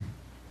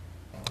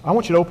I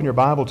want you to open your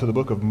Bible to the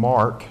book of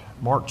Mark,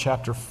 Mark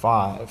chapter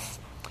 5.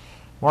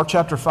 Mark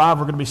chapter 5,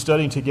 we're going to be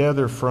studying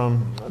together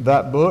from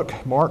that book,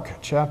 Mark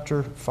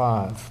chapter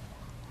 5.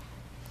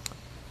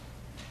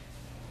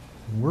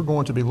 And we're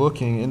going to be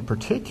looking in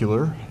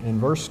particular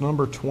in verse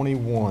number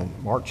 21.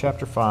 Mark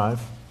chapter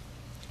 5,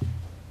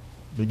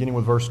 beginning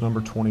with verse number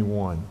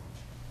 21.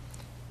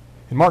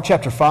 In Mark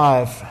chapter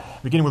 5,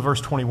 beginning with verse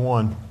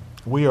 21,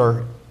 we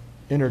are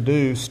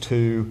introduced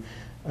to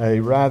a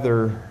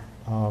rather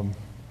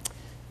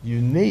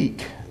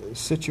unique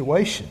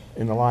situation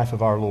in the life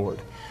of our Lord.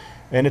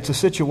 And it's a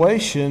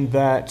situation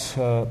that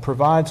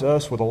provides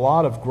us with a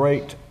lot of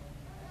great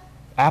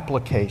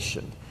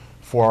application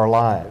for our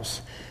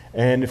lives.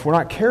 And if we're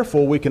not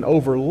careful, we can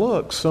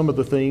overlook some of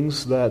the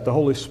things that the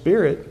Holy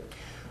Spirit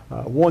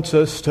wants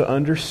us to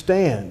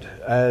understand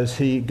as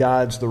He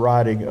guides the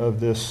writing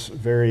of this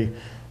very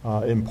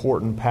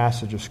important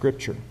passage of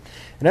Scripture.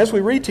 And as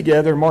we read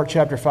together Mark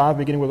chapter 5,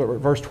 beginning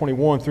with verse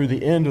 21 through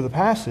the end of the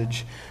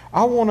passage,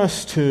 I want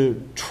us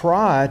to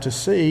try to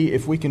see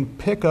if we can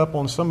pick up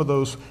on some of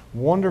those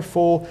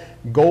wonderful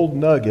gold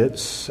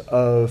nuggets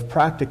of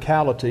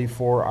practicality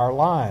for our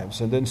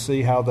lives, and then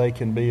see how they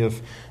can be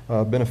of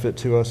benefit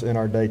to us in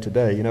our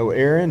day-to-day. You know,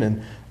 Aaron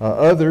and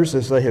others,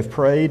 as they have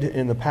prayed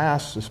in the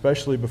past,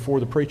 especially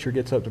before the preacher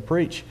gets up to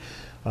preach,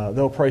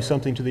 they'll pray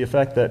something to the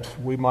effect that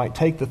we might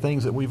take the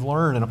things that we've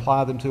learned and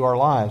apply them to our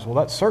lives. Well,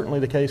 that's certainly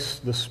the case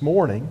this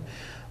morning.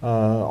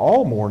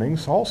 All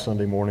mornings, all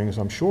Sunday mornings,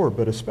 I'm sure,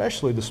 but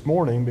especially this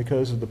morning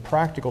because of the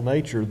practical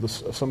nature of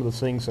some of the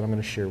things that I'm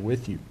going to share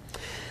with you.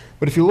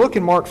 But if you look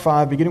in Mark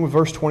 5, beginning with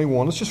verse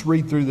 21, let's just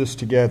read through this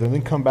together and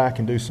then come back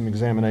and do some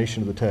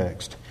examination of the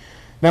text.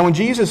 Now, when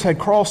Jesus had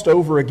crossed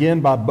over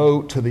again by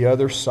boat to the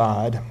other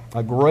side,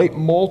 a great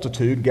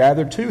multitude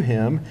gathered to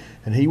him,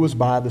 and he was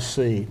by the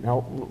sea.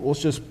 Now,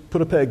 let's just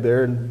put a peg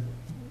there and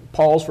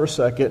pause for a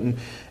second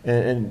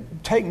and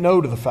take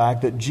note of the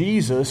fact that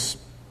Jesus,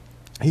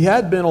 he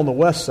had been on the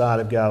west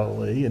side of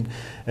Galilee,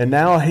 and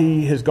now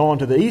he has gone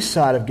to the east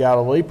side of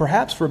Galilee,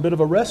 perhaps for a bit of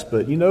a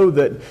respite. You know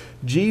that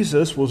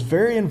Jesus was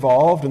very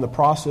involved in the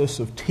process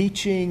of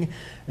teaching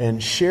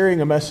and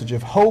sharing a message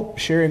of hope,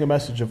 sharing a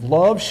message of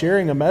love,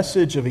 sharing a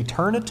message of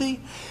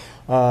eternity.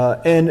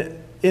 And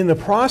in the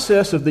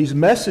process of these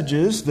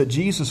messages that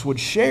Jesus would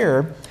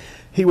share,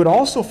 he would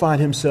also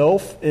find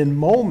himself in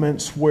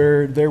moments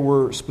where there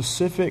were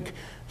specific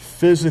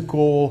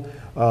physical,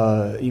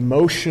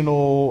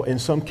 emotional, in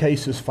some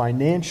cases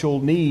financial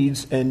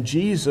needs, and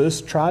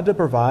Jesus tried to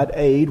provide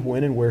aid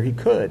when and where he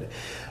could.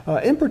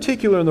 In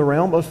particular, in the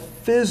realm of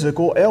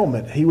physical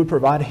ailment, he would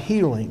provide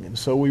healing. And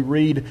so we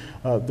read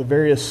the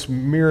various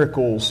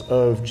miracles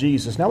of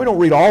Jesus. Now, we don't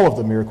read all of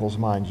the miracles,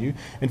 mind you.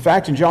 In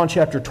fact, in John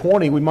chapter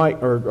 20, we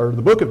might, or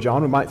the book of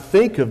John, we might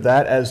think of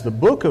that as the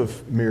book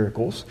of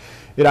miracles.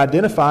 It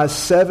identifies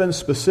 7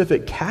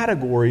 specific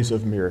categories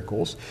of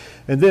miracles.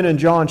 And then in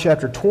John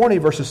chapter 20,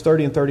 verses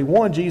 30 and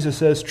 31, Jesus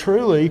says,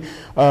 truly,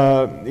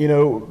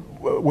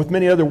 with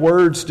many other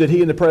words did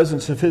he in the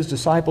presence of his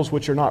disciples,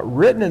 which are not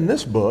written in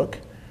this book,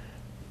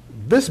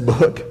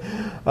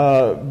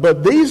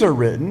 but these are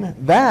written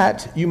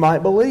that you might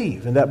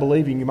believe, and that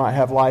believing you might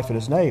have life in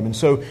his name. And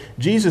so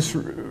Jesus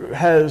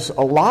has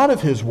a lot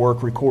of his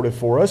work recorded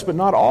for us, but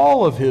not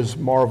all of his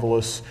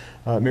marvelous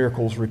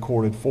miracles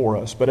recorded for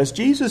us. But as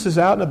Jesus is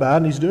out and about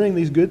and he's doing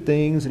these good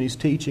things and he's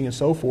teaching and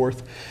so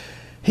forth,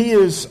 he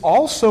is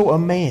also a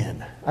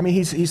man. I mean,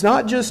 he's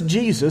not just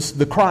Jesus,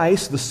 the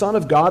Christ, the Son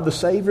of God, the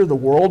Savior of the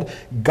world,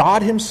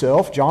 God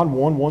himself, John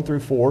 1 through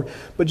 4,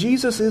 but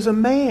Jesus is a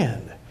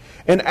man.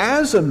 And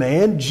as a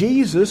man,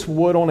 Jesus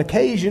would on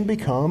occasion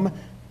become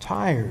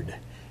tired.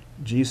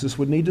 Jesus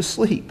would need to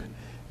sleep.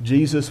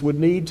 Jesus would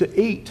need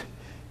to eat.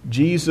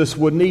 Jesus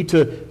would need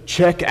to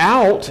check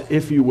out,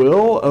 if you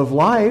will, of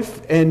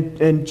life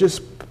and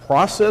just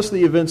process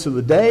the events of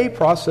the day,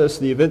 process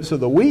the events of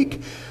the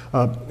week,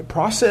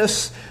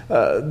 process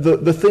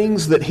the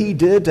things that he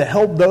did to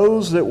help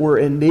those that were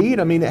in need.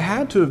 I mean, it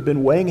had to have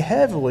been weighing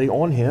heavily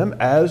on him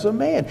as a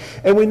man.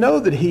 And we know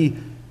that he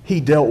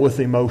dealt with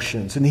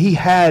emotions, and he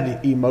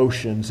had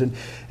emotions, and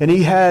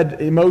he had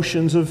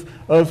emotions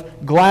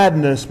of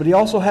gladness, but he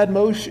also had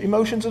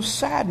emotions of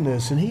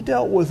sadness, and he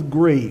dealt with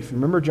grief.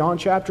 Remember John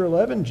chapter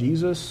 11,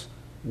 Jesus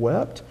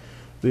wept,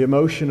 the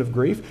emotion of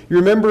grief. You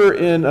remember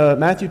in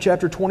Matthew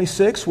chapter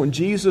 26, when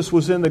Jesus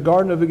was in the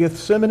Garden of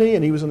Gethsemane,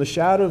 and he was in the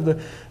shadow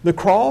of the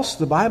cross,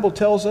 the Bible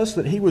tells us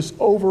that he was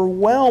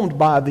overwhelmed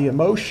by the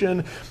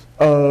emotion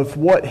of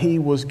what he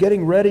was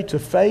getting ready to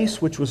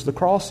face, which was the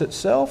cross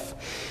itself.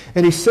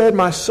 And he said,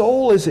 my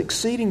soul is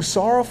exceeding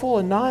sorrowful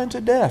and nigh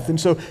unto death.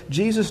 And so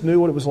Jesus knew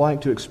what it was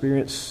like to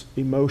experience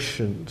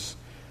emotions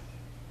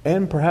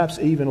and perhaps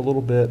even a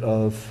little bit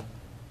of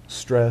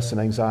stress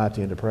and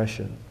anxiety and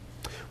depression.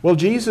 Well,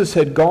 Jesus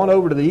had gone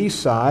over to the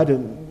east side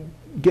and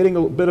getting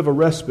a bit of a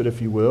respite,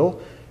 if you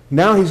will.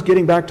 Now he's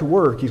getting back to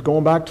work. He's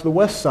going back to the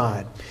west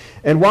side.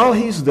 And while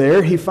he's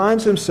there, he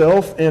finds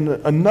himself in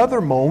another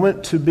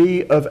moment to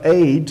be of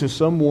aid to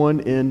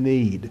someone in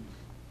need.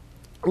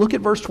 Look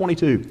at verse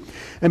 22.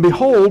 And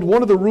behold,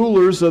 one of the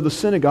rulers of the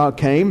synagogue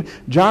came,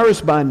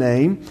 Jairus by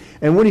name,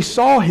 and when he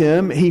saw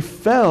him, he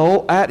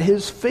fell at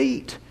his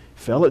feet,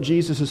 fell at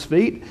Jesus'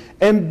 feet,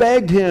 and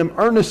begged him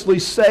earnestly,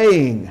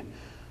 saying,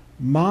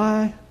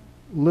 My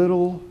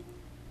little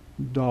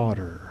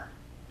daughter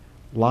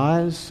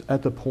lies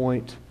at the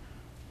point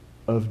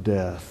of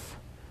death.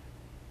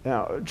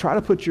 Now, try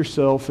to put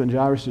yourself in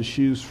Jairus'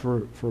 shoes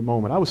for a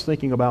moment. I was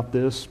thinking about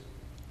this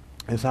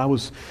as I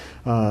was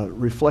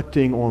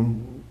reflecting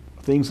on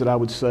things that I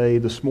would say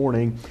this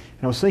morning,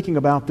 and I was thinking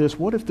about this.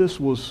 What if this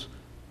was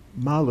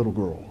my little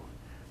girl?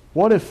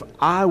 What if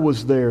I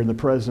was there in the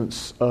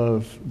presence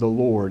of the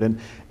Lord, and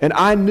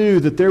I knew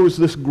that there was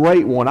this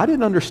great one? I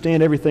didn't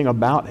understand everything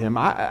about him.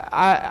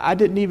 I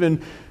didn't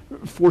even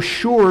for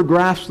sure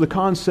grasp the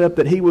concept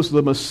that he was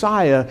the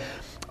Messiah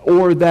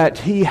or that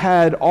he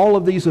had all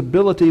of these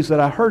abilities that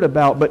I heard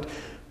about. But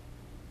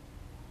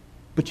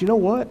you know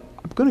what?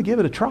 I'm going to give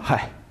it a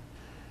try.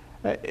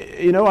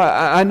 You know,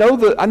 I know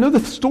the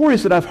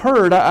stories that I've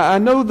heard. I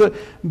know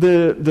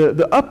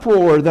the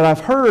uproar that I've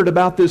heard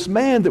about this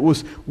man that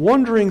was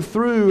wandering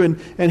through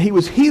and he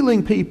was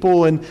healing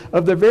people and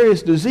of their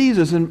various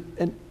diseases.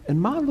 And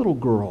my little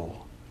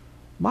girl,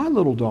 my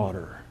little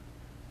daughter,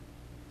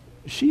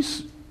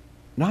 she's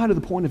nigh to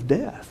the point of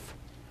death.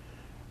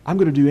 I'm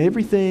going to do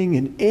everything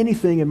and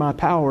anything in my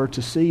power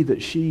to see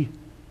that she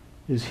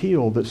is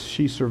healed, that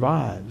she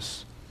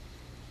survives.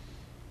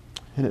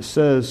 And it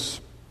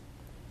says,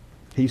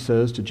 he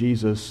says to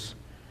Jesus,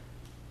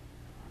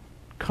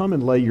 come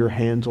and lay your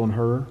hands on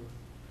her,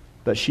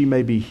 that she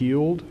may be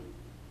healed,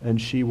 and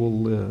she will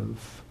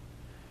live.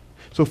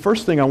 So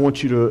first thing I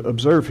want you to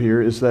observe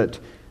here is that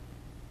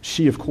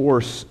she, of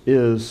course,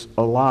 is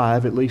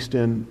alive, at least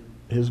in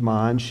his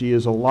mind. She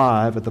is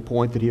alive at the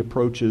point that he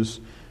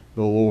approaches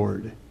the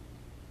Lord.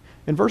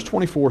 And verse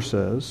 24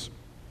 says,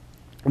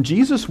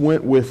 Jesus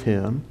went with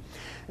him,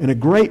 and a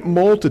great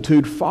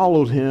multitude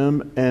followed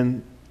him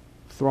and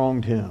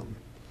thronged him.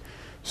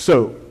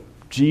 So,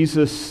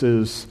 Jesus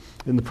is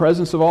in the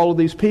presence of all of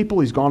these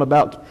people. He's gone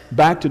about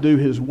back to do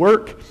his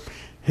work,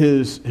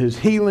 his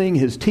healing,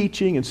 his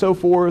teaching, and so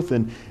forth.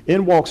 And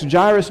in walks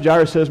Jairus.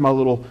 Jairus says, my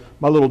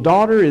little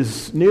daughter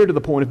is near to the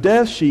point of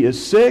death. She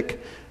is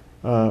sick.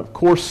 Of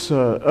course,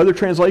 other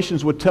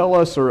translations would tell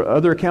us, or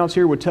other accounts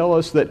here would tell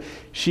us that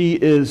she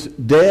is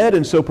dead.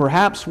 And so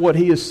perhaps what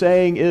he is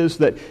saying is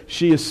that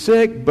she is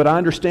sick, but I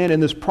understand in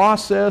this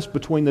process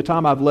between the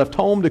time I've left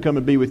home to come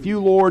and be with you,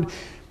 Lord,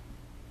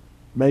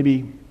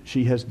 maybe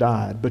she has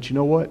died. But you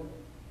know what?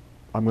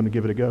 I'm going to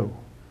give it a go.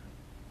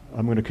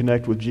 I'm going to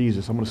connect with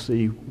Jesus. I'm going to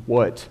see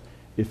what,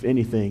 if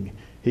anything,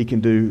 he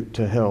can do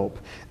to help.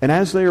 And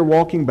as they are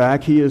walking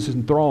back, he is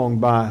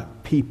enthronged by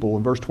people.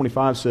 And verse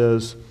 25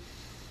 says,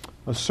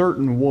 a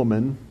certain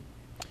woman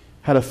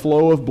had a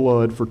flow of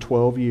blood for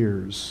 12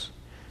 years.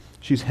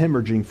 She's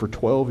hemorrhaging for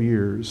 12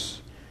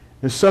 years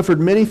and suffered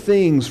many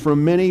things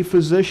from many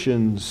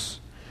physicians.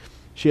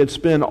 She had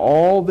spent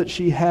all that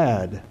she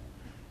had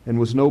and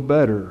was no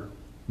better,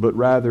 but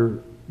rather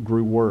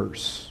grew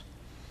worse.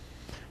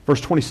 Verse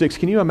 26,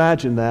 can you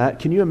imagine that?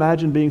 Can you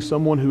imagine being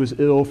someone who is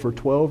ill for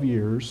 12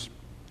 years?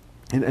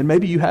 And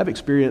maybe you have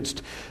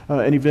experienced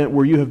an event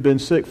where you have been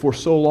sick for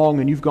so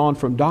long and you've gone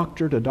from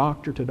doctor to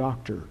doctor to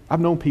doctor. I've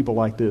known people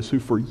like this who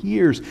for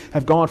years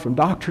have gone from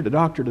doctor to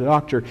doctor to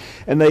doctor,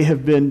 and they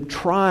have been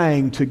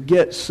trying to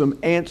get some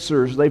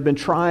answers. They've been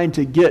trying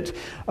to get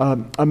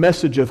a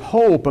message of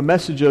hope, a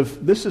message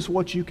of this is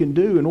what you can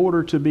do in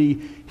order to be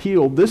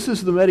healed. This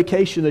is the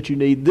medication that you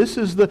need. This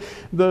is the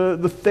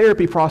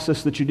therapy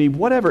process that you need.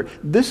 Whatever.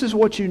 This is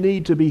what you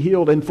need to be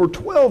healed. And for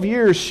 12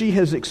 years, she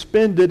has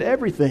expended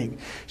everything.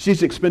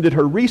 She's expended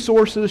her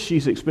resources.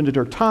 She's expended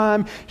her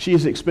time. She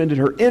has expended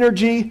her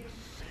energy.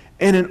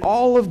 And in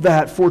all of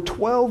that, for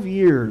 12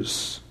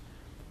 years,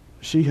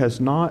 she has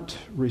not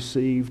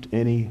received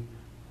any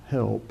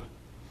help.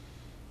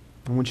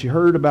 And when she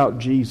heard about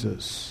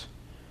Jesus,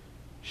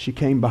 she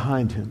came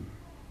behind him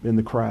in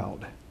the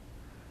crowd.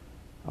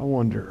 I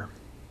wonder,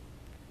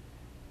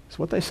 is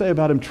what they say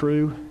about him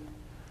true?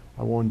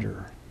 I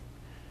wonder,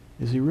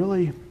 is he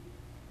really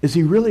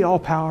all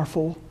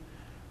powerful?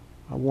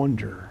 I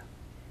wonder.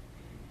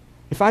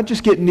 If I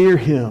just get near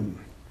him,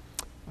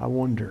 I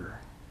wonder.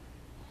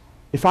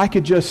 If I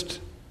could just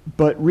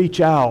but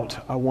reach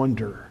out, I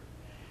wonder.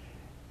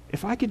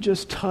 If I could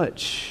just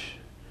touch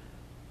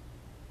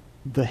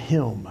the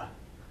hem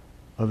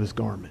of his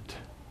garment,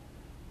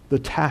 the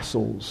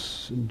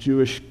tassels, in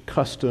Jewish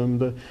custom,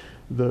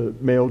 the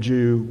male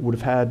Jew would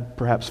have had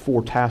perhaps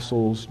 4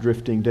 tassels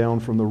drifting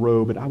down from the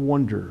robe. And I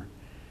wonder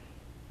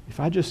if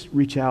I just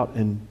reach out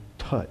and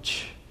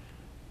touch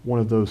one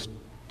of those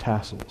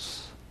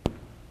tassels.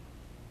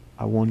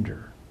 I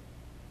wonder.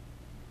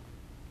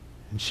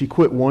 And she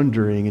quit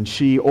wondering, and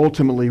she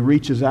ultimately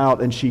reaches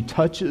out and she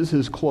touches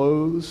his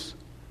clothes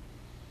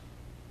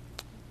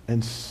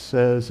and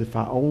says, if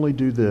I only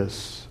do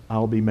this,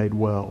 I'll be made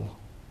well.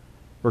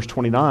 Verse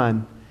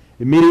 29,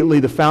 immediately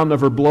the fountain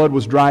of her blood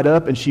was dried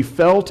up, and she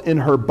felt in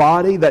her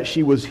body that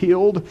she was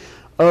healed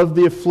of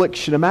the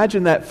affliction.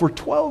 Imagine that, for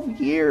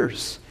 12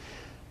 years.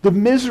 The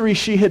misery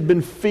she had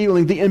been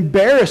feeling, the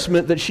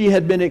embarrassment that she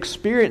had been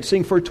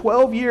experiencing for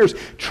 12 years,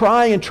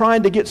 trying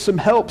to get some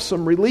help,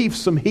 some relief,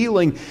 some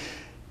healing.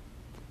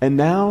 And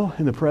now,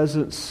 in the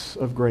presence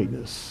of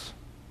greatness,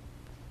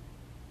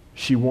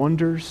 she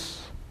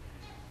wonders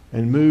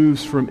and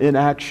moves from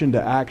inaction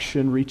to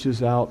action,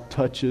 reaches out,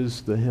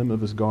 touches the hem of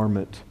his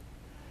garment,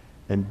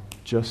 and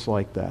just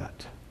like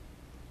that,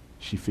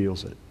 she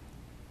feels it.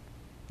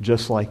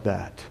 Just like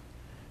that,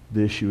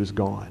 the issue is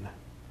gone.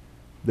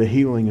 The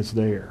healing is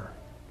there.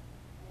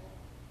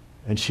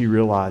 And she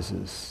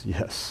realizes,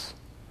 yes,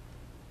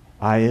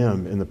 I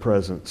am in the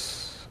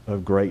presence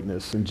of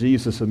greatness. And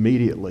Jesus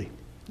immediately,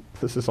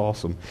 this is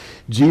awesome,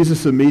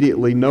 Jesus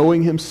immediately,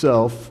 knowing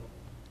himself,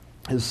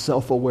 his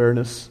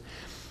self-awareness,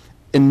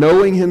 and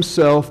knowing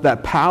himself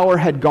that power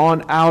had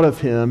gone out of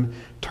him,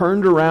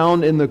 turned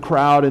around in the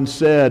crowd and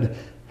said,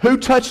 "Who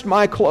touched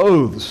my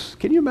clothes?"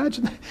 Can you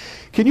imagine that?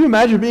 Can you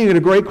imagine being in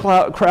a great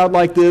crowd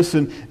like this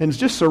and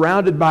just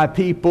surrounded by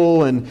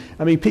people, and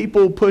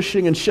people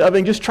pushing and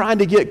shoving, just trying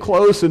to get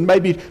close, and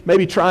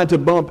maybe trying to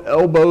bump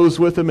elbows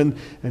with them, and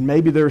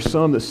maybe there are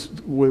some that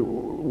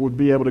would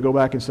be able to go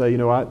back and say,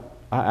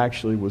 I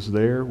actually was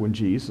there when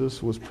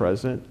Jesus was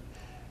present,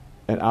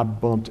 and I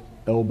bumped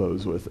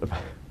elbows with him.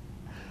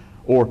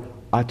 Or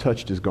I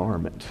touched his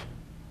garment.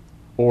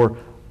 Or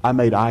I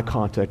made eye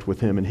contact with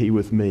him and he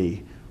with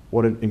me.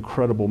 What an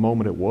incredible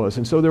moment it was.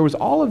 And so there was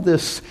all of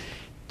this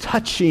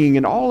touching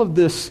and all of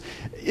this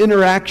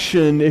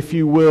interaction, if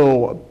you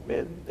will,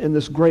 in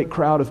this great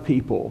crowd of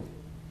people.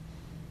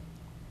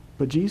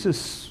 But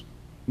Jesus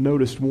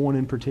noticed one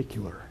in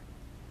particular.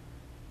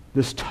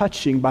 This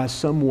touching by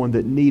someone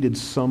that needed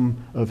some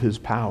of his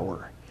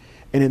power.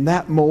 And in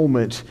that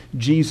moment,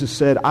 Jesus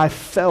said, "I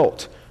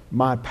felt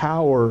my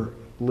power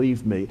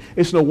leave me."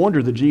 It's no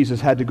wonder that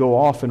Jesus had to go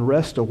off and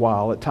rest a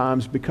while at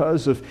times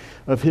because of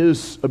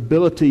his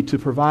ability to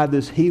provide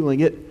this healing.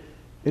 It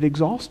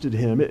exhausted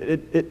him.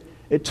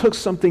 It took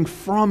something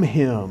from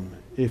him,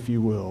 if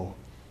you will.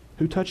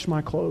 "Who touched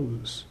my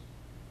clothes?"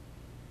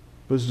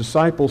 But his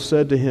disciples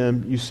said to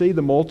him, "You see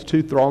the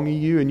multitude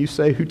thronging you, and you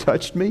say, 'Who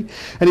touched me?'"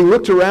 And he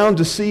looked around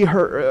to see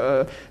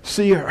her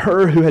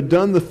who had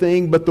done the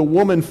thing, but the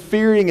woman,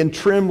 fearing and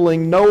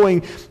trembling,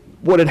 knowing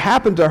what had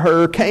happened to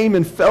her, came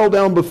and fell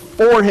down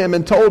before him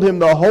and told him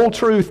the whole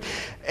truth.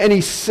 And he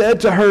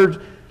said to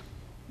her,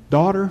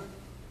 "Daughter,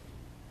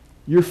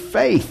 your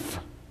faith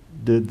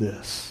did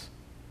this."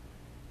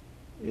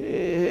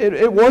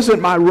 It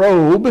wasn't my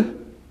robe.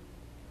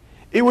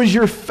 It was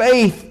your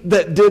faith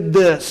that did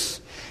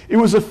this. It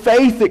was a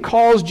faith that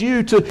caused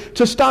you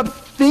to stop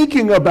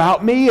thinking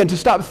about me and to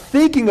stop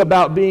thinking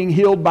about being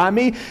healed by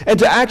me and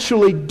to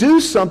actually do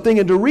something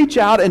and to reach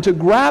out and to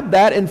grab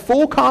that in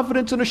full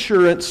confidence and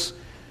assurance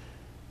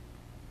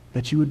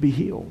that you would be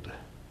healed.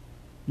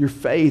 Your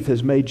faith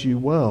has made you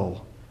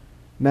well.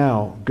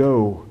 Now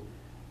go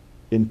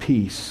in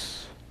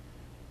peace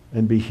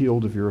and be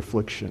healed of your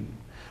affliction.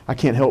 I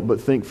can't help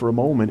but think for a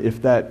moment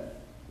if that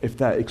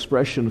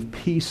expression of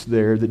peace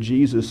there that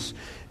Jesus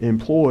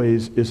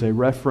employs is a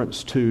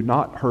reference to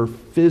not her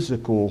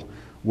physical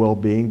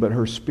well-being, but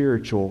her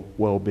spiritual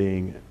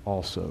well-being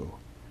also.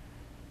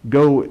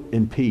 Go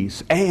in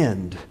peace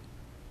and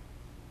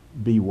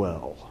be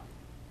well.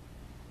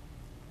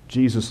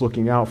 Jesus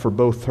looking out for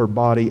both her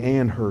body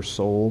and her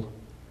soul.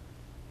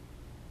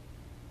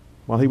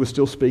 While he was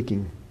still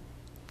speaking,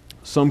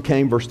 some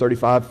came, verse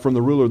 35, from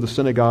the ruler of the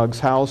synagogue's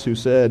house who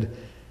said,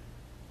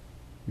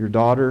 "Your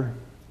daughter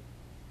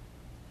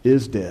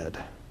is dead.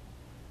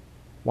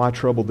 Why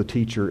trouble the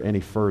teacher any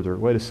further?"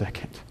 Wait a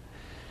second.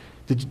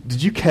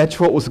 Did you catch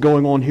what was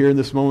going on here in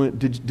this moment?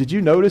 Did you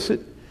notice it?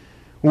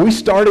 When we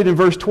started in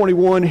verse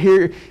 21,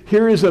 here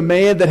is a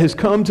man that has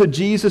come to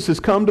Jesus, has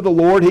come to the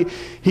Lord.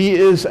 He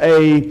is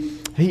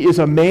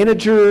a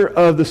manager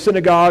of the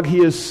synagogue.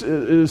 He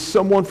is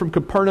someone from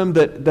Capernaum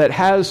that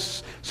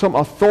has some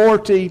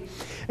authority.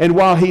 And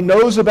while he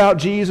knows about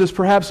Jesus,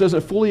 perhaps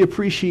doesn't fully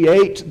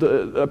appreciate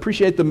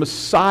the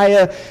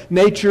Messiah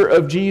nature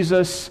of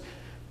Jesus,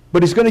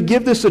 but he's going to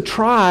give this a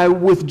try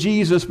with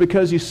Jesus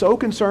because he's so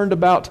concerned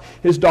about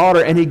his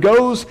daughter. And he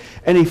goes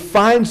and he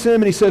finds him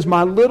and he says,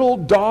 "My little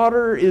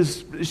daughter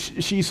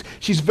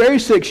she's very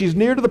sick. She's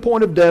near to the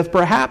point of death.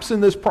 Perhaps in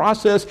this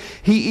process,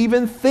 he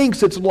even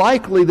thinks it's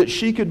likely that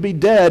she could be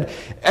dead.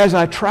 As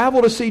I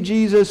travel to see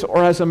Jesus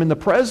or as I'm in the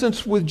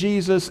presence with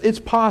Jesus, it's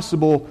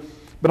possible,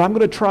 but I'm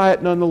going to try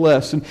it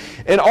nonetheless."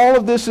 And all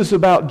of this is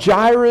about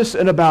Jairus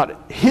and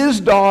about his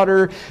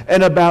daughter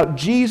and about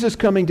Jesus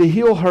coming to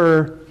heal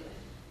her.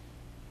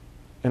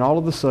 And all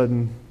of a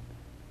sudden,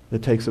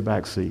 it takes a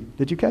back seat.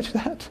 Did you catch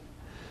that?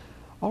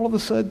 All of a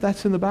sudden,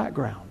 that's in the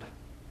background.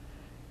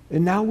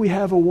 And now we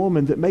have a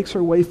woman that makes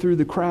her way through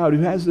the crowd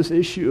who has this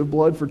issue of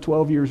blood for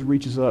 12 years,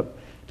 reaches up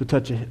to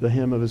touch the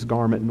hem of his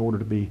garment in order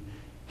to be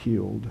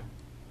healed.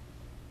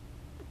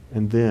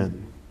 And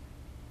then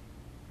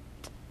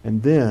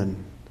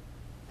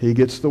he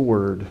gets the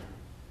word,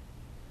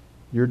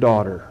 "Your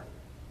daughter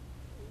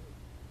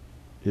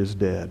is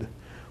dead."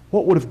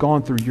 what would have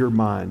gone through your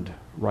mind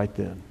right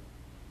then?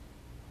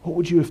 What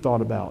would you have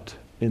thought about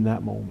in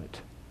that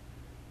moment?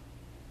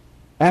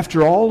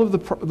 After all of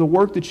the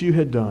work that you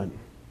had done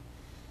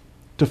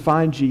to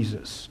find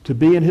Jesus, to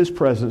be in His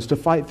presence, to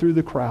fight through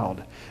the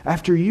crowd,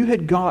 after you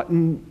had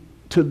gotten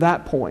to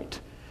that point,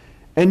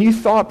 and you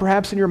thought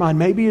perhaps in your mind,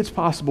 maybe it's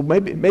possible,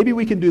 maybe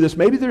we can do this,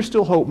 maybe there's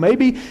still hope,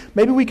 maybe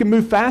we can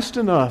move fast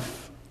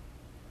enough,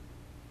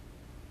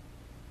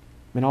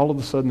 and all of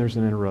a sudden there's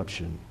an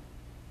interruption.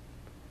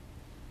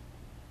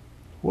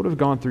 What would have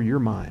gone through your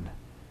mind?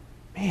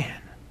 Man,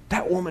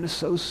 that woman is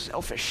so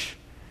selfish.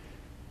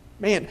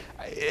 Man,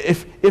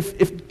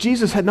 if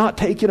Jesus had not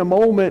taken a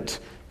moment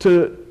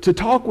to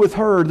talk with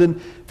her,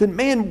 then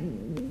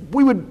man,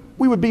 we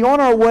would be on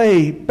our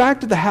way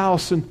back to the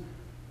house, and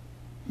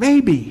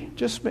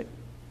just maybe.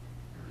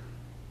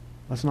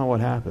 That's not what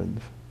happened.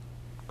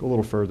 Go a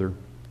little further.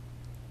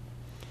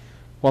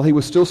 While he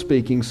was still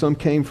speaking, some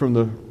came from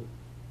the...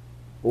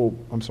 Oh,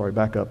 I'm sorry,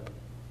 back up.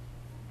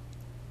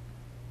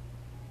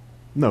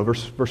 No,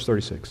 verse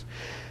 36.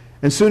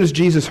 As soon as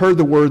Jesus heard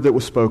the word that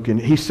was spoken,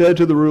 he said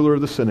to the ruler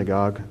of the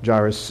synagogue,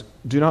 Jairus,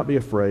 do not be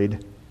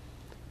afraid,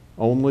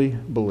 only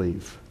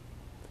believe.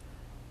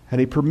 And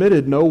he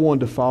permitted no one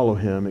to follow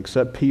him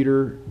except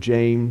Peter,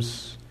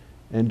 James,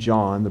 and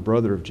John, the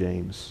brother of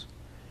James.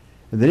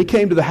 And then he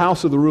came to the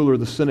house of the ruler of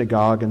the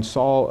synagogue and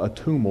saw a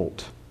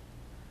tumult,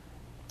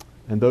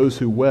 and those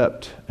who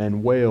wept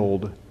and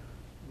wailed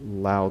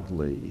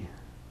loudly.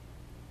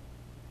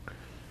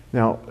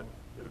 Now,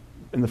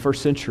 in the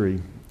first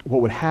century,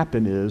 what would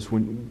happen is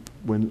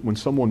when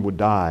someone would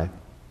die,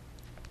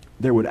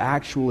 there would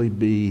actually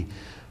be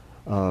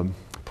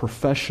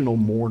professional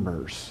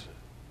mourners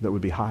that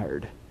would be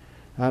hired.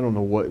 I don't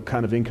know what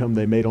kind of income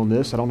they made on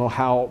this. I don't know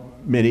how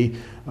many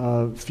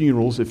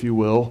funerals, if you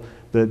will,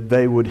 that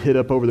they would hit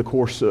up over the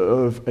course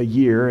of a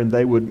year, and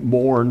they would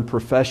mourn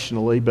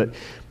professionally. But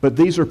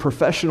these are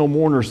professional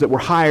mourners that were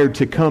hired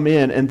to come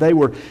in, and they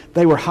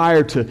were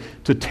hired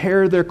to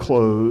tear their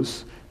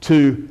clothes,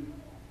 to,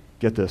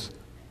 get this,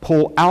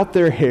 pull out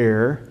their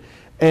hair,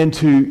 and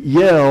to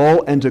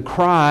yell and to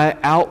cry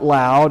out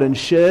loud and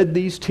shed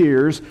these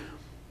tears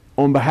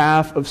on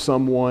behalf of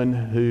someone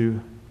who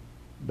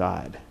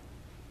died.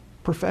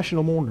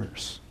 Professional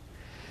mourners.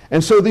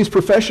 And so these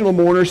professional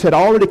mourners had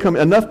already come,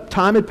 enough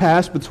time had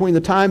passed between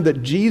the time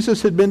that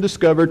Jesus had been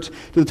discovered to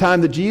the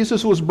time that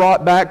Jesus was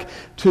brought back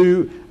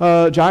to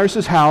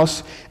Jairus'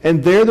 house,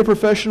 and there the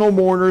professional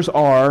mourners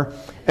are,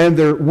 and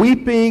they're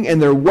weeping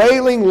and they're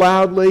wailing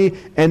loudly,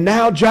 and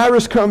now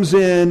Jairus comes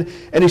in,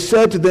 and he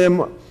said to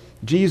them,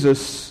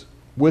 Jesus,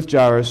 with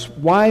Jairus,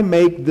 why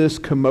make this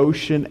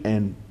commotion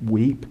and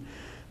weep?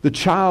 The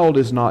child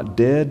is not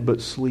dead,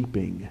 but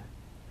sleeping.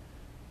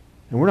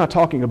 And we're not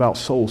talking about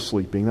soul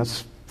sleeping.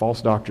 That's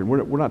false doctrine.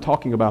 We're not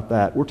talking about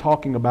that. We're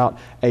talking about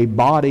a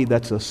body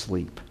that's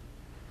asleep.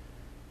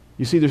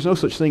 You see, there's no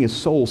such thing as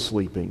soul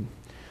sleeping,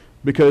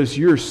 because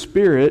your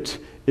spirit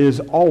is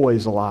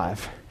always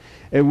alive.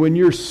 And when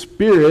your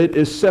spirit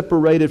is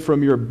separated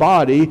from your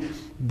body,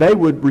 they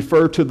would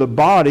refer to the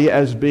body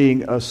as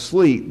being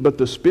asleep, but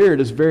the spirit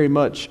is very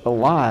much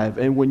alive.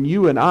 And when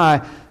you and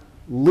I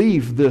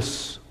leave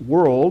this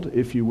world,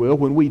 if you will,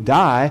 when we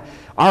die,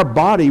 our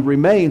body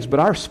remains, but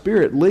our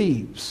spirit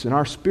leaves, and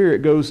our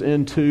spirit goes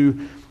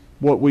into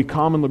what we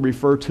commonly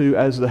refer to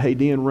as the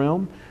Hadean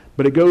realm,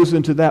 but it goes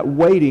into that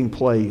waiting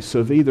place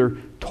of either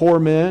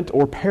torment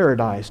or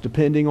paradise,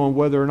 depending on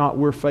whether or not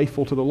we're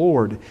faithful to the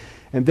Lord.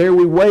 And there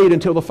we wait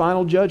until the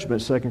final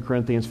judgment, 2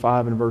 Corinthians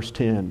 5 and verse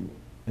 10.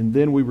 And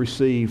then we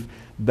receive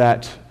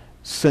that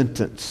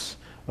sentence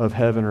of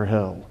heaven or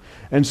hell.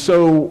 And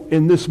so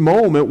in this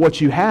moment,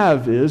 what you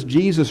have is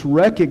Jesus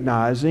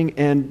recognizing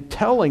and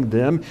telling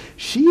them,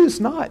 she is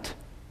not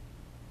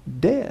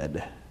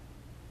dead.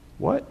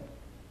 What?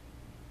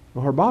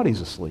 Well, her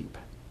body's asleep.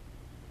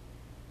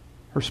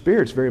 Her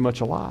spirit's very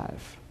much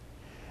alive.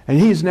 And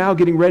he's now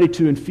getting ready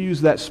to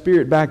infuse that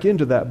spirit back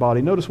into that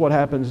body. Notice what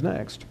happens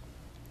next.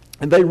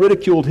 And they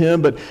ridiculed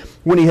him, but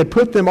when he had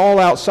put them all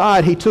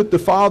outside, he took the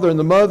father and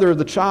the mother of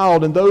the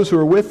child and those who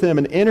were with him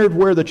and entered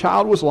where the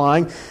child was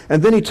lying.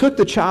 And then he took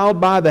the child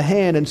by the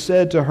hand and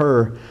said to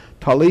her,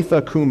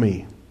 Talitha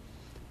Kumi.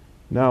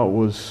 Now it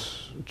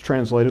was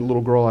translated,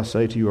 little girl, I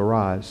say to you,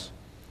 arise.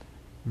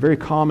 Very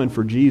common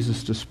for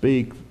Jesus to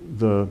speak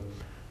the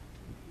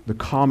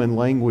common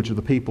language of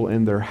the people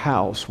in their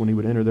house when he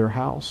would enter their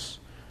house,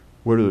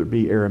 whether it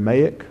be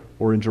Aramaic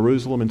or in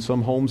Jerusalem in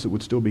some homes it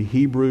would still be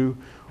Hebrew,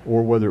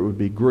 or whether it would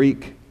be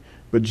Greek.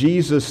 But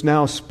Jesus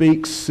now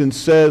speaks and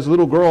says,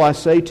 little girl, I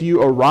say to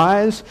you,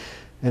 arise.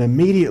 And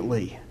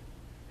immediately,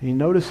 and you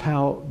notice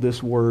how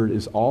this word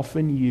is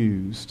often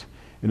used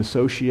in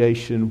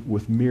association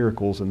with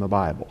miracles in the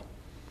Bible.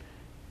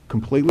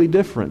 Completely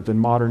different than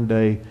modern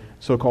day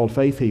so-called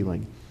faith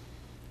healing.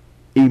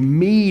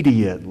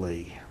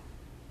 Immediately,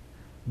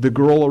 the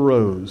girl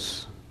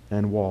arose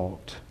and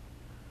walked,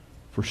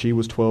 for she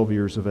was 12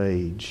 years of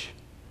age.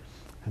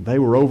 And they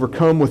were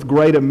overcome with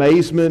great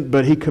amazement,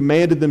 but he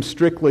commanded them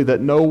strictly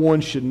that no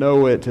one should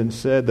know it, and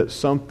said that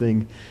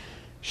something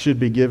should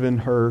be given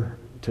her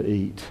to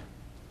eat.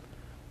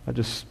 That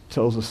just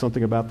tells us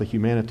something about the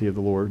humanity of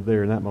the Lord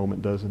there in that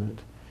moment, doesn't it?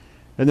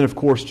 And then, of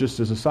course, just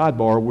as a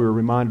sidebar, we're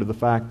reminded of the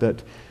fact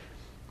that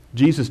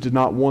Jesus did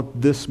not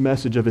want this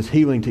message of his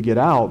healing to get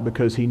out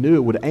because he knew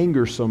it would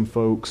anger some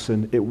folks,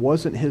 and it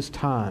wasn't his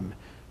time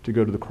to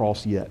go to the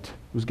cross yet.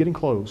 It was getting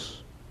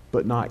close,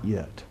 but not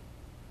yet.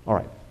 All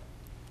right.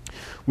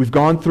 We've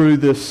gone through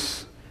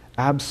this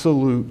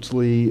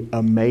absolutely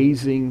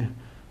amazing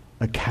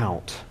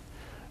account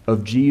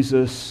of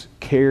Jesus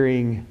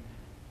caring,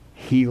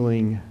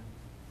 healing,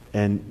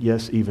 and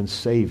yes, even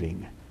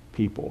saving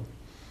people.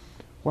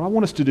 What I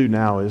want us to do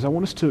now is I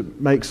want us to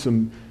make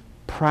some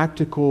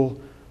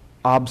practical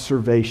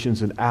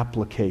observations and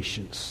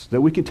applications that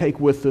we can take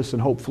with us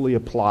and hopefully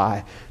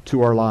apply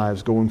to our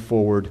lives going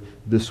forward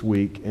this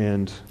week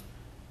and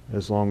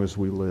as long as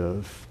we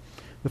live.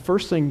 The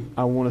first thing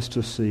I want us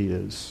to see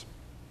is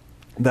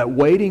that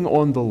waiting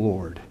on the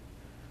Lord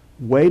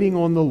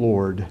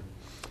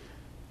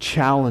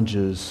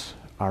challenges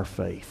our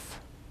faith.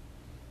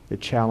 It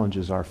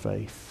challenges our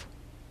faith.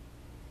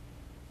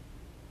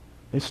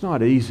 It's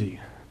not easy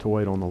to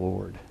wait on the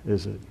Lord,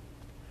 is it?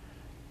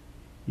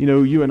 You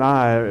know, you and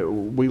I,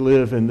 we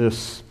live in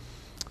this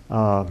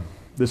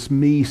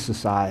me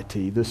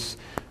society.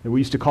 We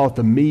used to call it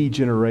the me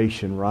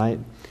generation, right?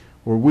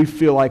 Where we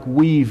feel like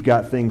we've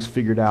got things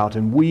figured out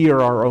and we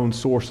are our own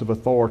source of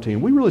authority.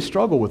 And we really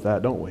struggle with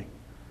that, don't we?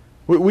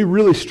 We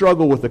really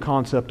struggle with the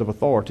concept of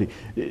authority.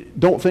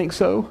 Don't think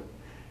so?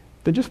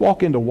 Then just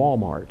walk into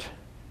Walmart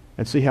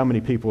and see how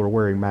many people are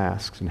wearing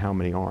masks and how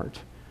many aren't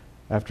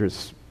after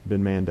it's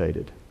been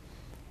mandated.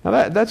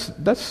 Now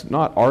that's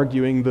not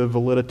arguing the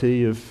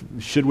validity of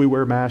should we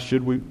wear masks,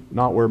 should we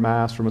not wear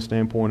masks from a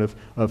standpoint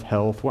of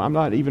health. Well, I'm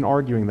not even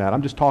arguing that.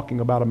 I'm just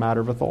talking about a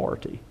matter of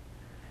authority.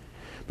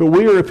 But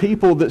we are a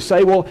people that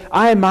say, well,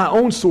 I am my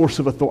own source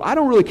of authority. I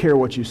don't really care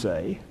what you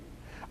say.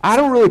 I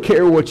don't really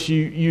care what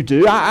you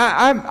do.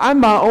 I'm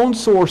my own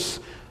source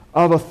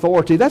of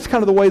authority. That's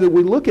kind of the way that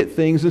we look at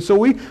things. And so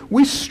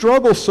we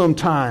struggle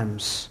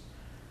sometimes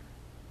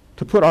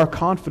to put our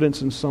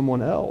confidence in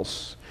someone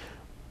else.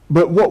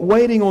 But what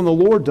waiting on the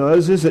Lord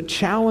does is it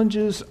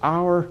challenges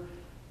our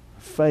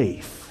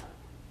faith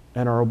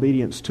and our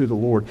obedience to the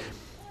Lord.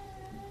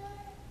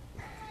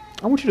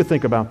 I want you to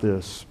think about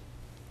this.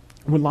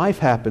 When life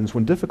happens,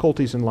 when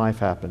difficulties in life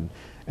happen,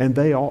 and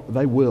they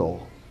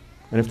will,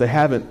 and if they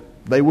haven't,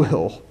 they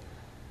will,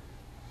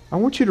 I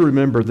want you to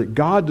remember that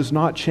God does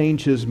not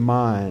change His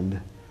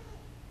mind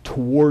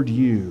toward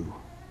you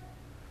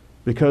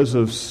because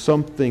of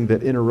something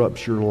that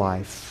interrupts your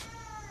life.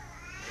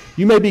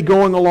 You may be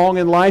going along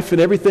in life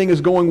and everything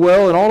is going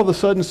well, and all of a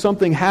sudden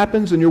something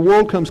happens and your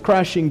world comes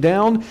crashing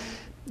down.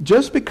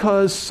 Just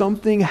because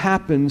something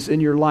happens in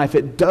your life,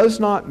 it does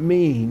not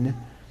mean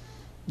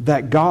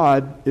that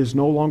God is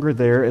no longer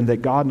there and that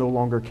God no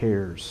longer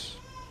cares.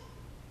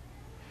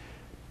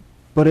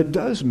 But it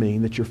does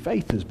mean that your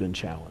faith has been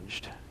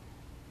challenged.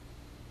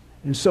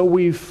 And so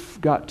we've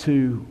got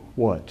to,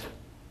 what?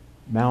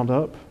 Mount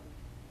up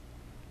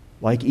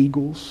like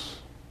eagles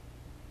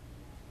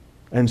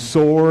and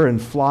soar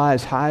and fly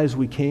as high as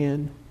we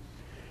can,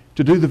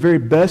 to do the very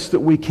best that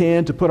we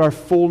can to put our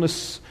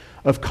fullness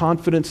of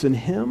confidence in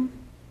Him,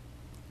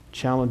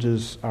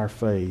 challenges our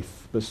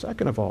faith. But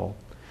second of all,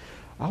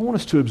 I want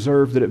us to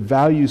observe that it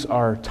values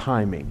our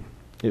timing.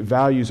 It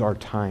values our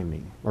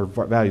timing, or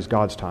values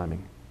God's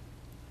timing.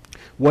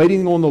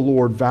 Waiting on the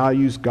Lord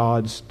values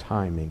God's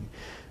timing.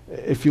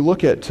 If you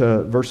look at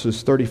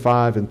verses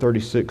 35 and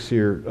 36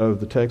 here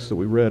of the text that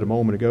we read a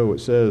moment ago, it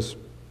says,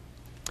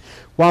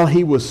 while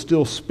He was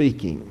still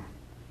speaking,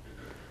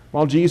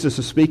 while Jesus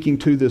is speaking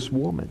to this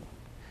woman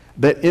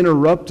that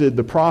interrupted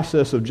the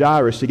process of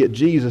Jairus to get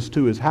Jesus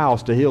to his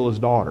house to heal his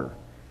daughter.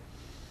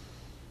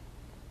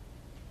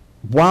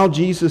 While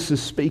Jesus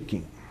is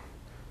speaking,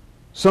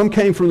 some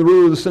came from the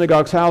ruler of the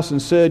synagogue's house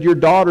and said, your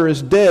daughter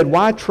is dead.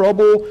 Why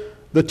trouble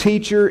the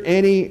teacher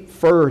any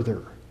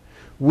further?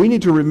 We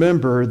need to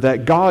remember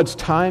that God's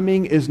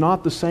timing is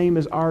not the same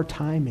as our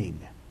timing.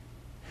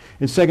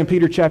 In 2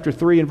 Peter chapter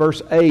 3 and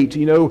verse 8,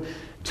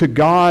 to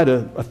God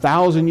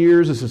 1,000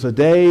 years is a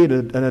day,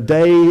 and a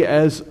day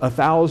as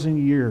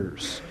 1,000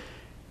 years.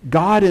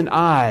 God and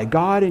I,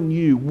 God and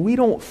you, we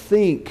don't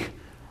think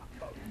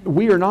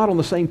we are not on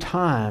the same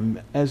time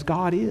as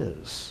God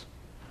is.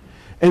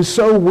 And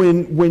so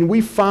when we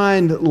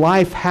find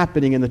life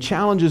happening and the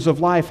challenges of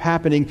life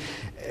happening,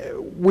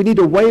 we need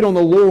to wait on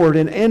the Lord.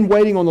 And in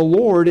waiting on the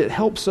Lord, it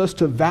helps us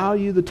to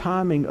value the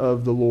timing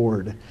of the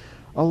Lord.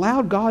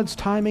 Allow God's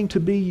timing to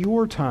be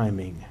your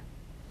timing.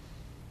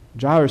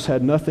 Jairus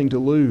had nothing to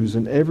lose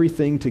and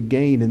everything to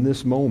gain in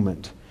this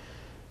moment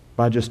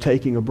by just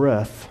taking a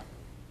breath,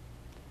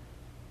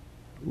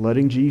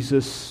 letting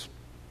Jesus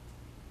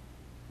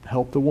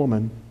help the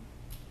woman,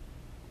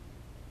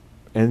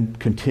 and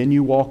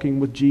continue walking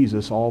with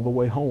Jesus all the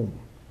way home.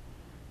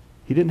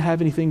 He didn't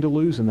have anything to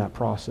lose in that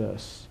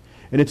process.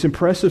 And it's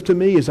impressive to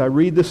me as I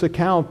read this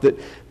account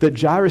that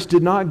Jairus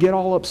did not get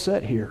all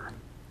upset here.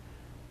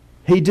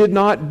 He did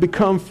not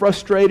become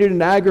frustrated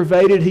and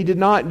aggravated. He did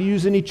not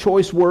use any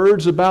choice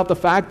words about the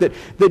fact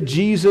that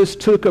Jesus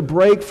took a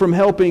break from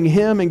helping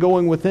him and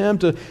going with him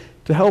to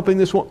helping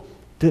this one.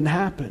 Didn't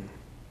happen.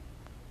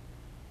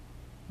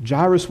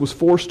 Jairus was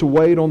forced to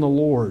wait on the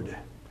Lord,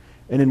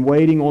 and in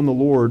waiting on the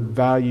Lord,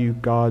 value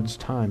God's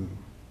time.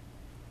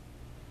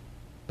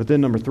 But then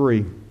number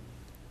 3,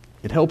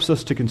 it helps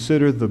us to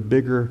consider the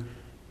bigger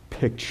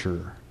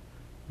picture.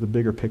 The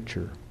bigger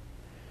picture.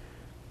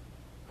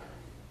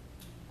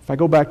 If I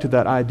go back to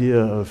that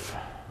idea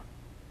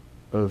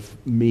of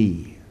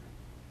me,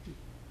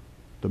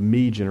 the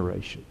me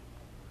generation,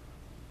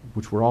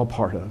 which we're all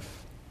part of,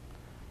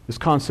 this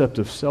concept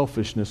of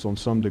selfishness on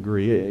some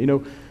degree. You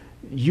know,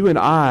 you and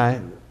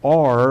I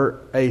are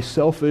a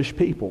selfish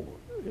people.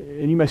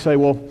 And you may say,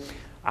 well,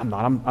 I'm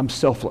not, I'm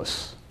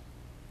selfless.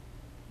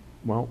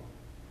 Well,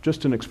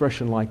 just an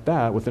expression like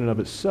that within and of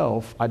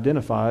itself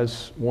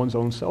identifies one's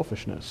own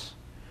selfishness.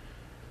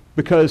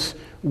 Because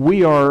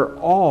we are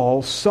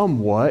all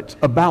somewhat,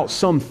 about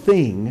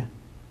something,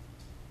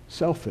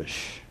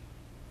 selfish.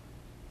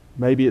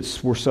 Maybe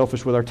we're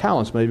selfish with our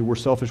talents. Maybe we're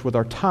selfish with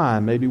our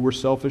time. Maybe we're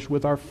selfish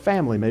with our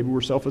family. Maybe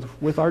we're selfish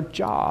with our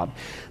job.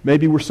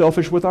 Maybe we're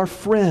selfish with our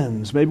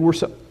friends.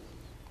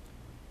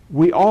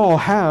 We all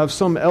have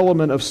some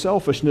element of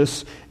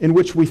selfishness in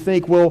which we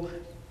think, well,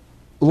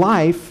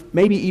 life,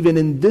 maybe even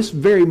in this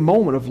very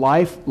moment of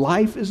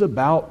life is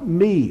about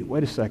me.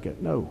 Wait a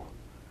second. No.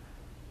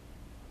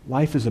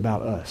 Life is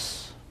about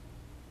us.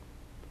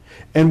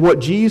 And what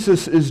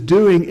Jesus is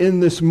doing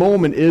in this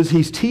moment is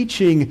he's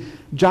teaching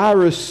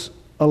Jairus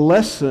a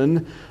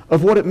lesson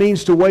of what it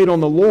means to wait on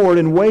the Lord.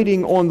 And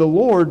waiting on the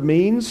Lord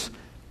means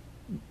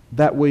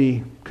that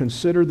we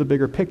consider the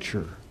bigger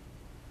picture,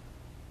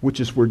 which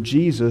is where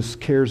Jesus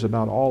cares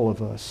about all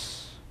of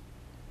us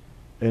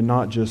and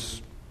not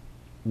just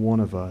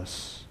one of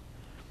us.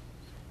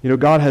 You know,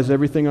 God has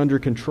everything under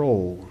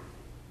control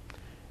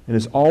and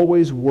is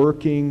always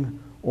working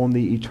on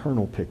the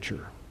eternal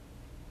picture,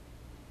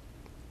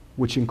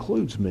 which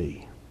includes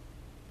me.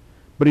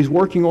 But he's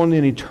working on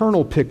an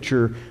eternal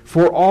picture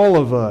for all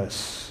of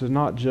us, and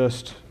not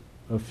just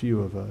a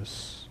few of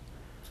us.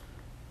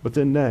 But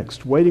then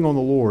next, waiting on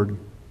the Lord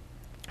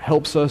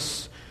helps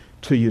us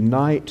to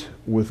unite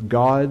with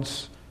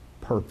God's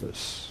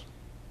purpose.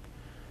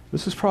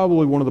 This is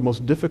probably one of the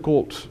most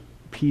difficult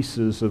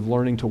pieces of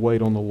learning to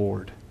wait on the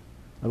Lord,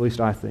 at least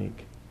I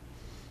think.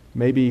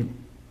 Maybe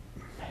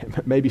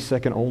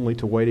second only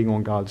to waiting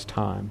on God's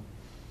time.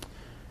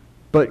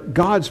 But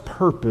God's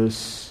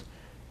purpose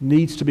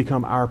needs to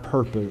become our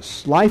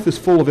purpose. Life is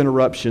full of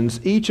interruptions.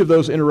 Each of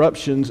those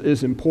interruptions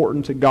is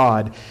important to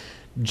God.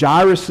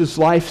 Jairus'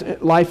 life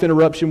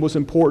interruption was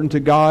important to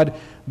God.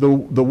 The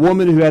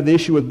woman who had the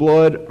issue with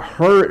blood,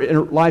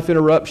 her life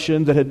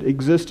interruption that had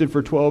existed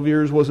for 12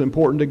 years was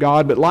important to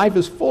God. But life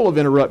is full of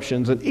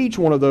interruptions, and each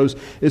one of those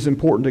is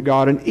important to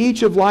God. And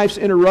each of life's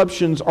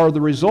interruptions are the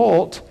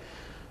result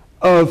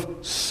of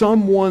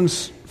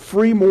someone's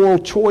free moral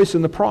choice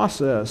in the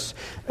process.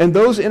 And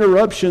those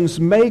interruptions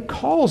may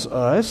cause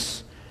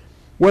us,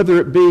 whether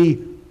it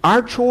be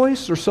our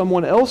choice or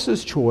someone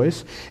else's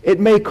choice,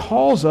 it may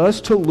cause us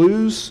to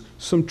lose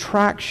some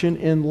traction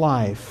in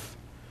life,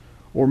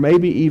 or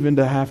maybe even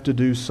to have to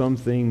do some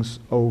things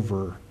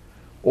over.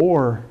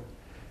 Or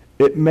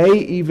it may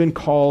even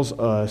cause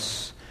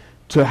us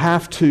to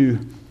have to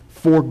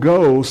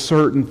forego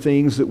certain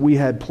things that we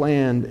had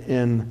planned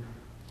in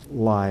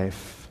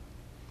life.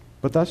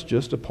 But that's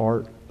just a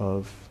part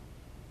of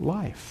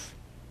life.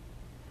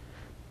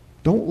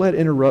 Don't let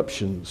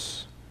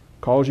interruptions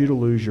cause you to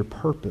lose your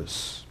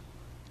purpose.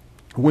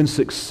 When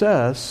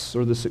success,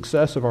 or the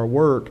success of our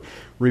work,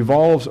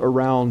 revolves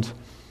around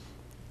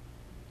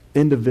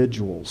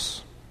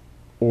individuals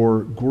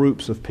or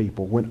groups of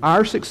people, when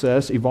our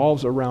success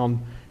evolves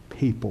around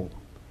people,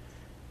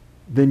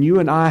 then you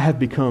and I have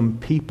become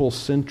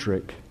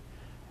people-centric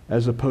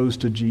as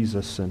opposed to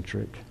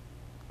Jesus-centric.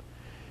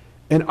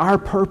 And our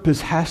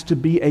purpose has to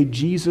be a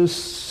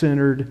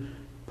Jesus-centered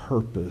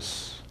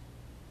purpose.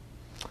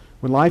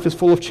 When life is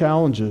full of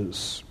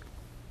challenges,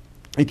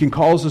 it can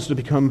cause us to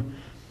become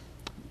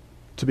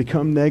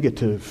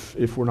negative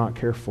if we're not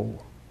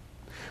careful.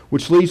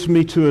 Which leads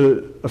me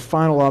to a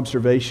final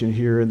observation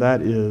here, and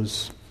that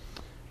is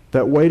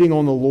that waiting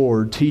on the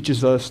Lord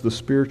teaches us the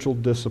spiritual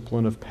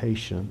discipline of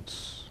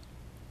patience.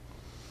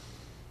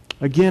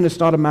 Again, it's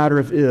not a matter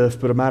of if,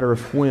 but a matter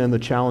of when the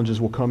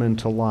challenges will come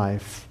into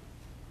life.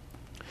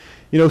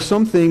 You know,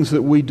 some things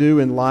that we do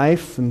in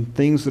life and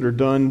things that are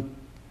done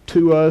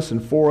to us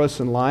and for us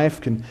in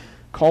life can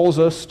cause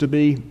us to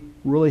be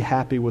really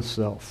happy with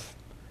self.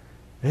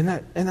 And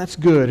that's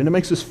good, and it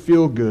makes us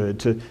feel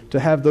good to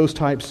have those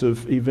types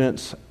of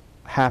events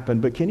happen.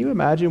 But can you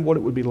imagine what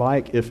it would be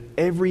like if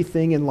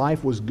everything in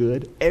life was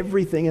good?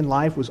 Everything in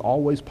life was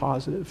always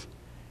positive?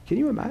 Can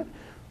you imagine?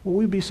 Well,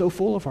 we'd be so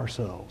full of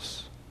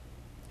ourselves.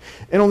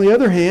 And on the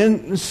other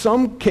hand, in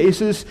some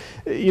cases,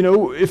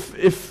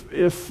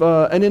 if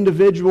an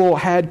individual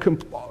had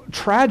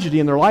tragedy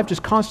in their life,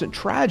 just constant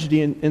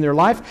tragedy in their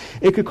life,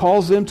 it could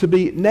cause them to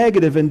be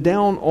negative and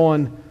down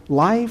on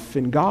life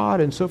and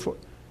God and so forth.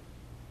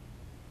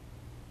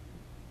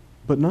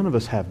 But none of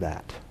us have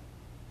that.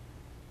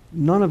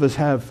 None of us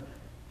have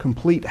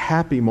complete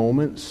happy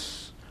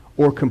moments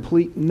or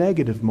complete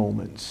negative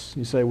moments.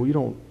 You say, well, you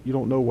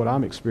don't know what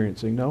I'm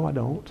experiencing. No, I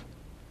don't.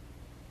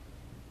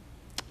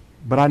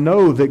 But I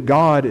know that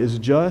God is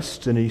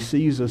just and He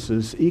sees us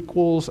as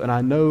equals, and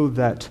I know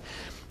that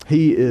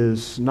He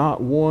is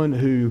not one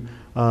who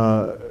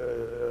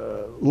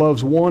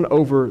loves one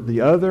over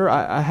the other.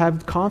 I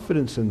have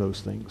confidence in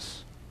those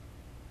things.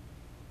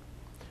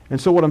 And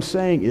so what I'm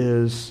saying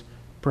is,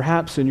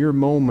 perhaps in your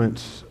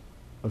moments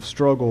of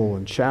struggle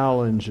and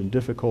challenge and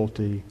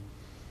difficulty,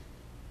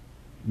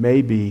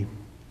 maybe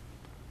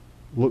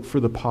look for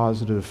the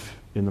positive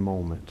in the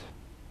moment,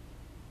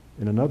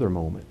 in another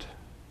moment,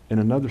 in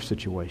another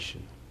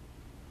situation,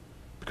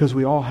 because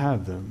we all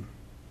have them.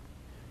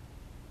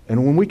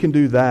 And when we can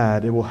do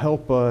that, it will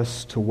help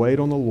us to wait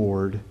on the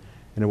Lord,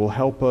 and it will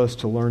help us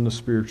to learn the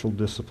spiritual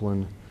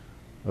discipline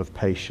of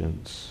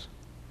patience.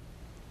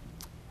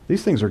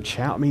 These things are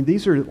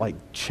these are like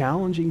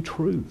challenging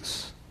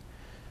truths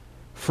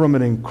from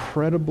an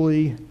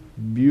incredibly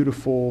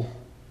beautiful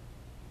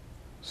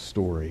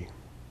story.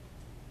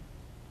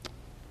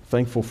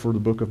 Thankful for the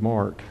book of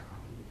Mark.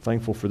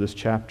 Thankful for this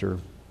chapter.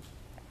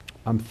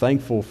 I'm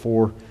thankful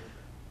for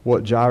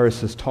what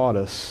Jairus has taught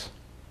us.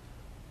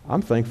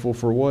 I'm thankful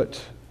for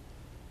what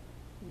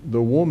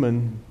the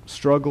woman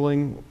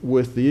struggling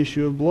with the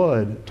issue of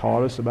blood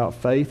taught us about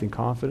faith and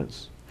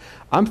confidence.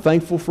 I'm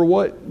thankful for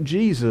what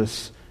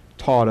Jesus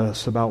taught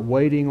us about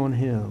waiting on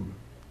Him.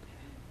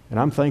 And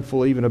I'm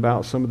thankful even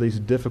about some of these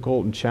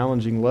difficult and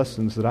challenging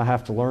lessons that I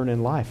have to learn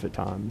in life at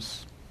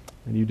times.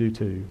 And you do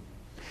too.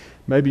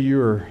 Maybe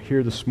you're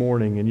here this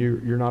morning and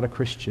you're not a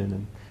Christian,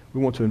 and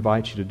we want to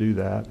invite you to do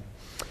that.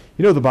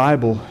 You know, the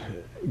Bible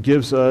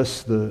gives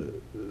us the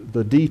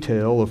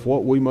detail of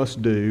what we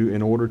must do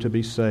in order to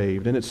be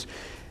saved. And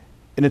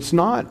it's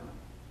not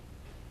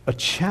a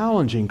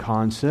challenging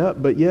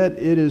concept, but yet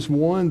it is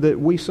one that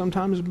we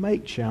sometimes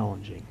make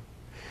challenging.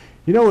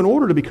 You know, in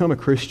order to become a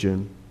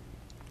Christian,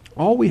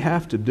 all we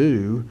have to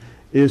do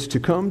is to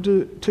come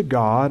to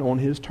God on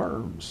His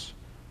terms.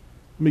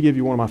 Let me give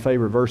you one of my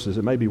favorite verses.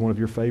 It may be one of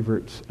your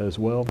favorites as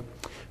well.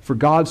 For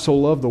God so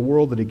loved the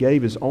world that He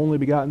gave His only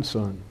begotten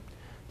Son,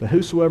 that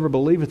whosoever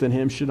believeth in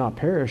Him should not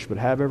perish, but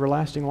have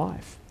everlasting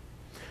life.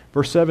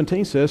 Verse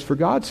 17 says, For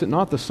God sent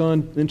not the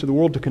Son into the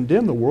world to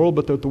condemn the world,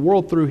 but that the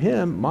world through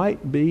Him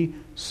might be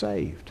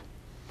saved.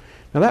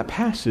 Now that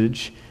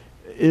passage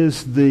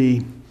is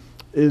the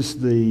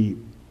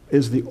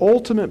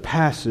ultimate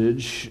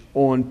passage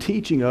on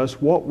teaching us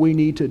what we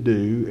need to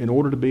do in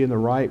order to be in the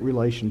right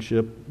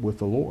relationship with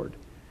the Lord.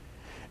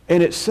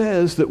 And it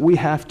says that we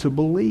have to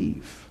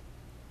believe.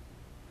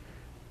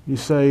 You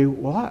say,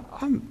 well,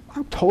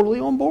 I'm totally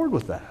on board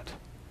with that.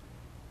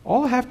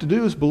 All I have to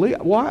do is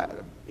believe. Well,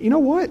 you know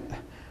what?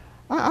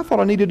 I thought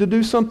I needed to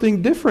do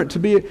something different to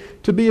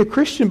be a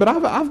Christian, but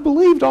I've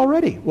believed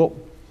already. Well,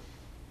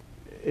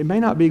 it may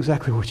not be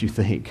exactly what you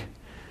think.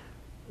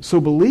 So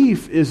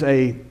belief is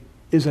a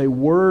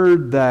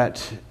word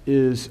that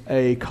is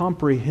a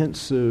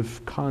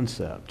comprehensive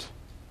concept.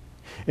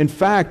 In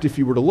fact, if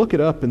you were to look it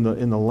up in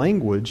the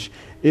language,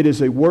 it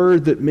is a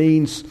word that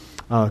means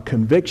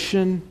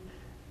conviction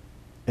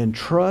and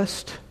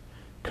trust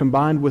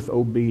combined with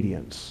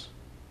obedience.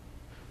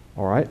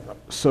 All right?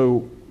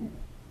 So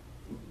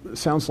it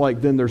sounds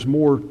like then there's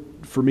more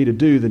for me to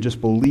do than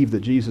just believe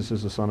that Jesus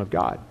is the Son of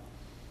God.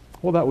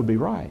 Well, that would be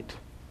right.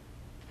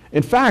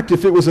 In fact,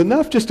 if it was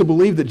enough just to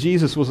believe that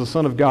Jesus was the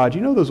Son of God,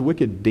 you know those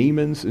wicked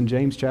demons in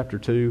James chapter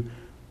 2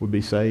 would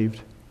be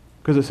saved?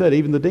 Because it said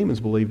even the demons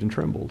believed and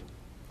trembled.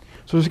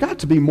 So there's got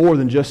to be more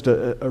than just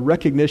a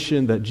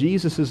recognition that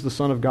Jesus is the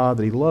Son of God,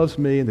 that He loves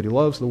me and that He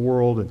loves the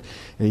world and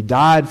He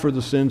died for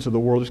the sins of the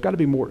world. There's got to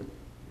be more.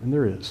 And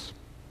there is.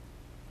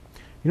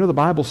 You know, the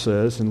Bible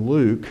says in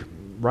Luke,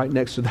 right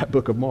next to that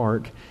book of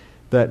Mark,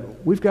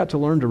 that we've got to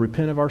learn to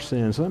repent of our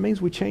sins. So that means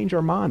we change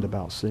our mind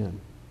about sin.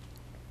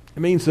 It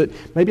means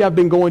that maybe I've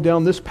been going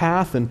down this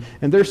path and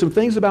there's some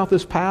things about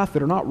this path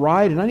that are not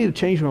right and I need to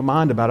change my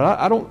mind about it.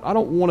 I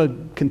don't want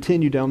to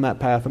continue down that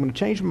path. I'm going to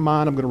change my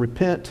mind. I'm going to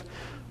repent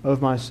of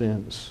my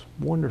sins.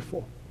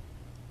 Wonderful.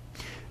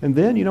 And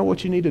then you know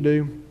what you need to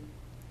do?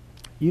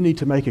 You need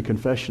to make a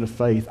confession of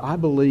faith. I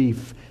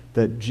believe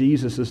that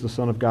Jesus is the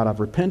Son of God. I've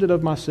repented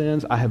of my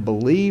sins. I have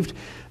believed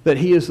that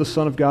He is the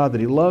Son of God,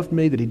 that He loved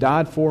me, that He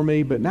died for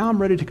me, but now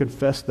I'm ready to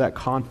confess that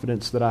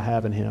confidence that I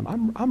have in Him.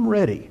 I'm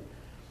ready.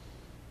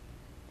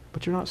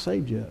 But you're not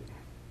saved yet.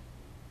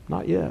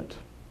 Not yet.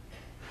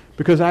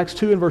 Because Acts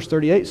 2 and verse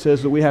 38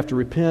 says that we have to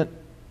repent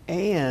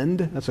and,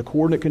 that's a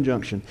coordinate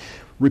conjunction,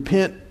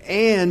 repent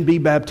and be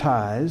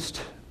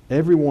baptized,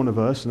 every one of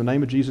us, in the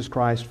name of Jesus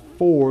Christ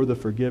for the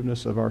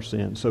forgiveness of our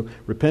sins. So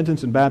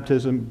repentance and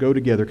baptism go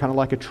together, kind of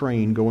like a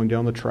train going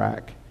down the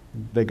track.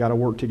 They got to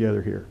work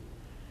together here.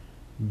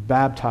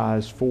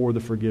 Baptized for the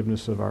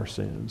forgiveness of our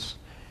sins.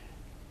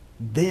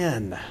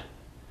 Then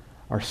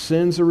our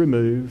sins are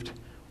removed.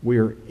 We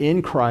are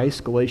in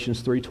Christ,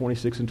 Galatians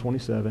 3:26 and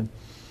 27,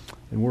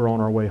 and we're on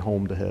our way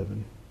home to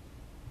heaven.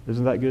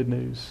 Isn't that good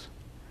news?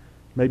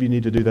 Maybe you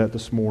need to do that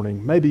this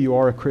morning. Maybe you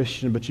are a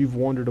Christian, but you've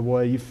wandered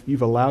away.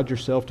 You've allowed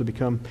yourself to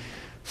become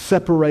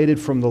separated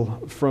from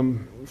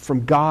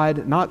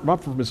God,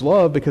 not from His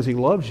love, because He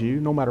loves you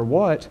no matter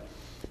what,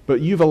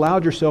 but you've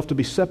allowed yourself to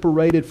be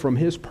separated from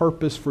His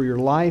purpose for your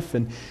life,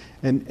 and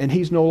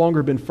He's no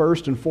longer been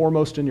first and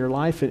foremost in your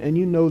life, and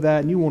you know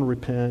that, and you want to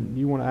repent, and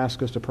you want to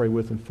ask us to pray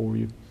with and for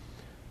you.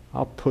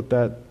 I'll put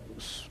that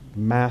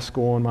mask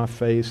on my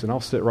face, and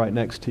I'll sit right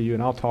next to you,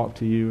 and I'll talk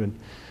to you, and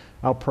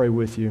I'll pray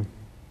with you.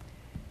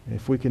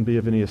 If we can be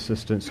of any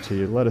assistance to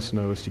you, let us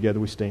know as together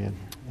we stand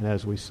and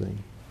as we sing.